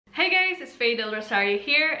Hi guys, it's Faye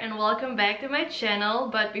here and welcome back to my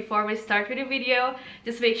channel. But before we start with the video,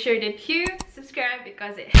 just make sure that you subscribe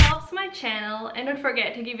because it helps my channel, and don't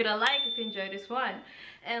forget to give it a like if you enjoyed this one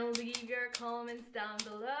and leave your comments down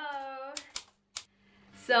below.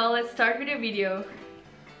 So let's start with the video.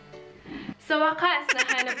 Sa wakas,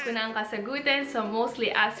 nahanap ko na ang kasagutan sa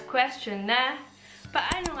mostly asked question na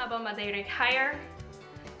paano nga ba ma-direct hire?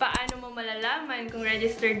 Paano mo malalaman kung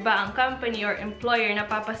registered ba ang company or employer na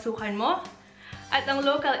papasukan mo? At ang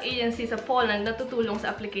local agency sa Poland na tutulong sa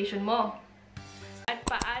application mo? At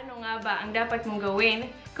paano nga ba ang dapat mong gawin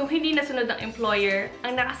kung hindi nasunod ng employer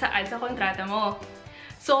ang nakasaad sa kontrata mo?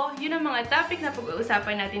 So, yun ang mga topic na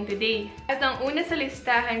pag-uusapan natin today. At ang una sa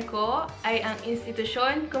listahan ko ay ang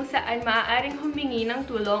institusyon kung saan maaaring humingi ng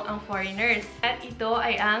tulong ang foreigners. At ito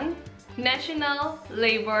ay ang National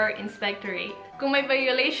Labor Inspectorate. Kung may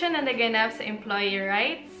violation na naganap sa employee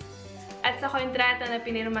rights at sa kontrata na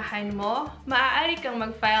pinirmahan mo, maaari kang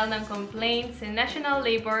mag-file ng complaint sa National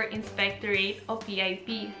Labor Inspectorate o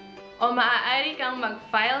PIP. O maaari kang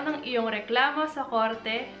mag-file ng iyong reklamo sa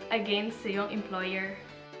korte against sa iyong employer.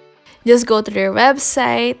 Just go to their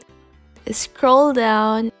website, scroll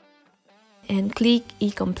down, and click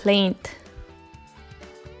e-complaint.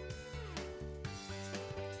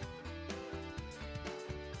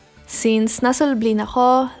 Since nasa Lublin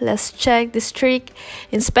ako, let's check District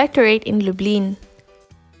Inspectorate in Lublin.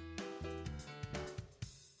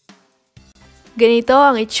 Ganito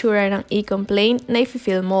ang itsura ng e-complaint na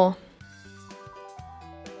i-fill mo.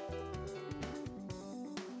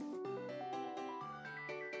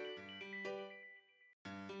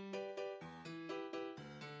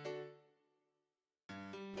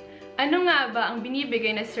 Ano nga ba ang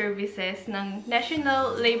binibigay na services ng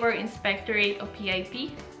National Labor Inspectorate o PIP?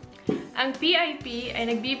 Ang PIP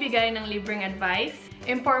ay nagbibigay ng libreng advice,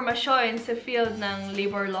 impormasyon sa field ng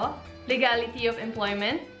labor law, legality of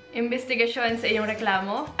employment, investigasyon sa iyong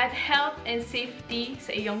reklamo, at health and safety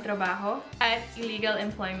sa iyong trabaho, at illegal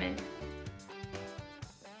employment.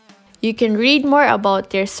 You can read more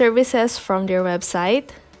about their services from their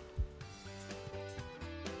website.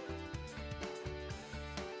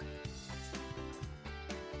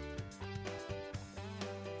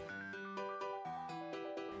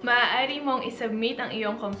 Maaari mong isubmit ang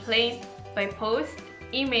iyong complaint by post,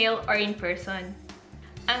 email, or in person.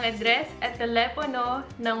 Ang address at telepono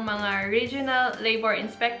ng mga Regional Labor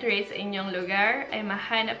Inspectorates sa inyong lugar ay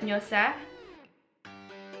mahanap nyo sa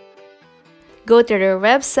Go to their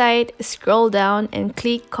website, scroll down, and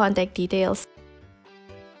click Contact Details.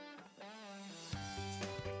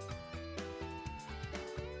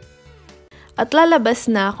 At lalabas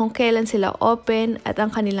na kung kailan sila open at ang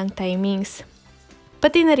kanilang timings.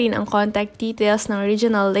 Pati na rin ang contact details ng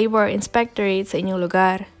Regional Labor Inspectorate sa inyong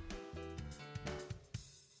lugar.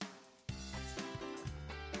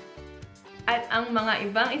 At ang mga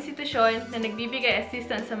ibang institusyon na nagbibigay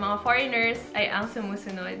assistance sa mga foreigners ay ang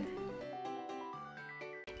sumusunod.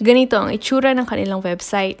 Ganito ang itsura ng kanilang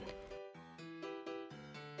website.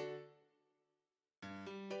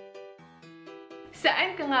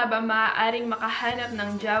 Saan ka nga ba maaaring makahanap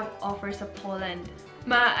ng job offer sa Poland?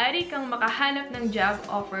 Maaari kang makahanap ng job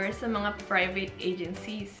offer sa mga private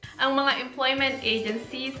agencies. Ang mga employment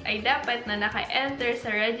agencies ay dapat na naka-enter sa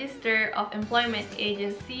Register of Employment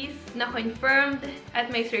Agencies na confirmed at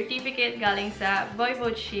may certificate galing sa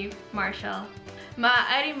Voivodeship Marshal.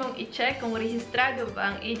 Maaari mong i-check kung rehistrado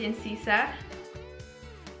ba ang agency sa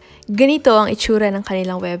Ganito ang itsura ng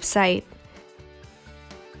kanilang website.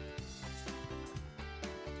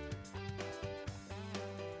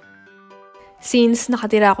 Since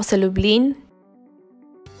nakatira ako sa Lublin,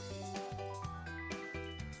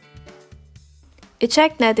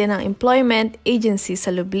 i-check natin ang employment agency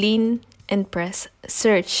sa Lublin and press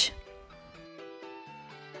search.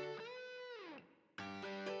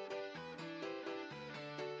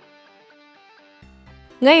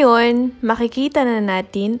 Ngayon, makikita na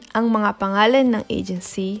natin ang mga pangalan ng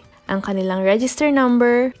agency, ang kanilang register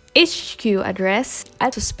number, HQ address,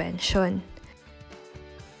 at suspension.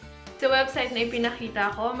 Sa website na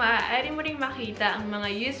ipinakita ko, maaari mo ring makita ang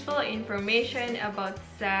mga useful information about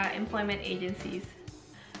sa employment agencies.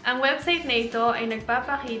 Ang website na ito ay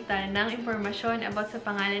nagpapakita ng impormasyon about sa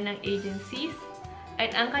pangalan ng agencies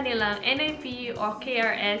at ang kanilang NIP o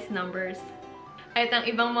KRS numbers. At ang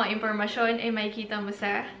ibang mga impormasyon ay makikita mo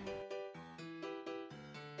sa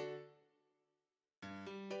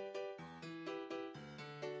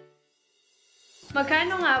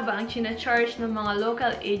Magkano nga ba ang charge ng mga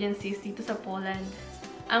local agencies dito sa Poland?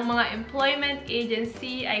 Ang mga employment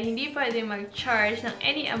agency ay hindi pwede mag-charge ng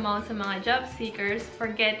any amount sa mga job seekers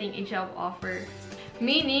for getting a job offer.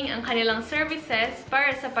 Meaning, ang kanilang services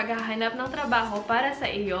para sa paghahanap ng trabaho para sa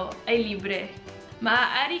iyo ay libre.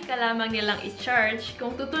 Maaari ka lamang nilang i-charge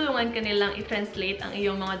kung tutulungan ka nilang i-translate ang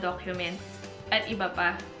iyong mga documents at iba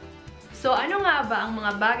pa. So, ano nga ba ang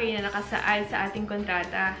mga bagay na nakasaad sa ating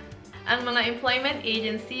kontrata? Ang mga employment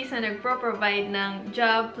agencies na nagpro-provide ng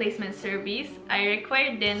job placement service ay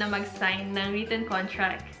required din na mag-sign ng written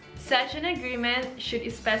contract. Such an agreement should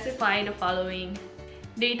specify the following: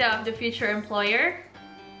 data of the future employer,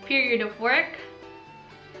 period of work,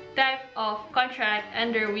 type of contract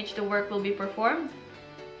under which the work will be performed,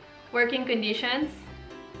 working conditions,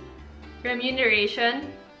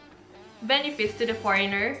 remuneration, benefits to the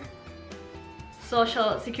foreigner,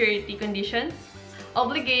 social security conditions,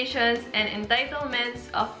 obligations and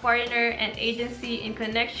entitlements of foreigner and agency in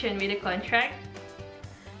connection with the contract,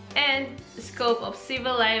 and scope of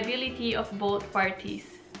civil liability of both parties.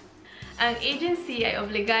 Ang agency ay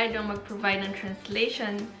obligadong mag-provide ng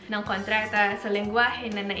translation ng kontrata sa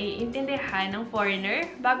lengguwahe na naiintindihan ng foreigner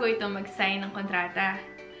bago ito mag-sign ng kontrata.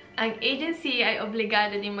 Ang agency ay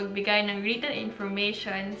obligado din magbigay ng written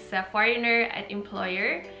information sa foreigner at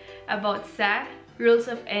employer about sa rules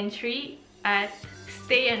of entry at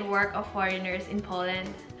stay and work of foreigners in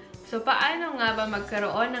Poland. So, paano nga ba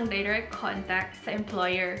magkaroon ng direct contact sa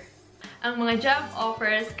employer? Ang mga job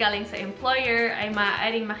offers galing sa employer ay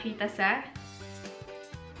maaaring makita sa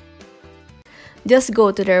just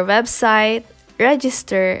go to their website,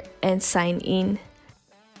 register, and sign in.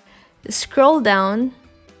 Scroll down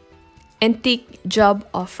and tick job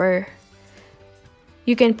offer.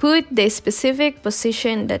 You can put the specific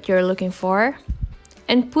position that you're looking for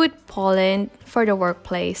and put Poland for the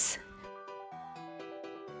workplace.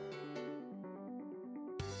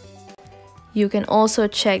 You can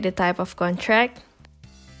also check the type of contract.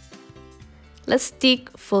 Let's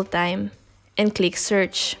tick full-time and click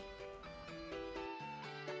search.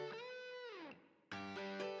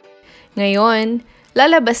 Ngayon,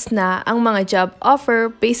 lalabas na ang mga job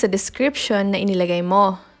offer based sa description na inilagay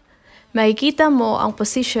mo. Makikita mo ang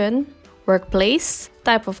position, workplace,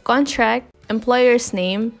 type of contract, employer's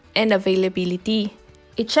name, and availability.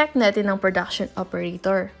 I-check natin ang production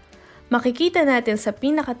operator. Makikita natin sa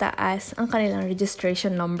pinakataas ang kanilang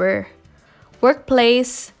registration number,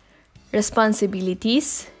 workplace,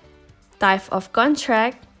 responsibilities, type of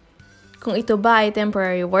contract, kung ito ba ay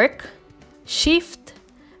temporary work, shift,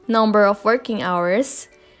 number of working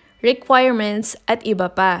hours, requirements, at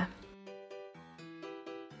iba pa.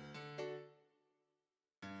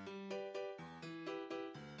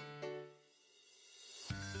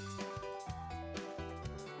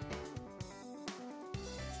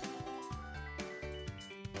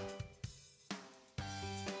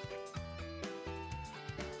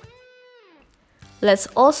 Let's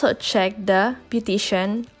also check the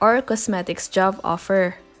beautician or cosmetics job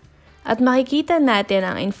offer. At makikita natin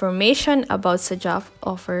ang information about sa job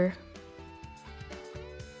offer.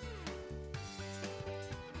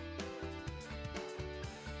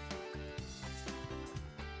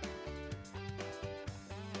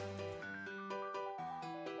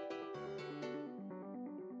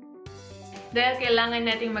 Dahil kailangan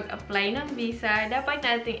nating mag-apply ng visa, dapat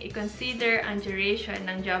nating i-consider ang duration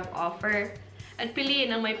ng job offer at piliin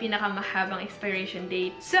ang may pinakamahabang expiration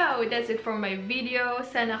date. So, that's it for my video.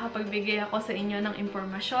 Sana nakapagbigay ako sa inyo ng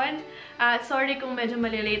impormasyon. Sorry kung medyo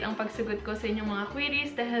malilate ang pagsagot ko sa inyong mga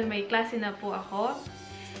queries dahil may klase na po ako.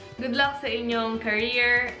 Good luck sa inyong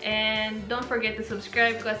career and don't forget to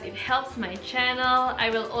subscribe because it helps my channel. I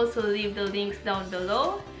will also leave the links down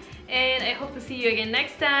below. And I hope to see you again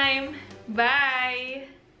next time.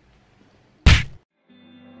 Bye!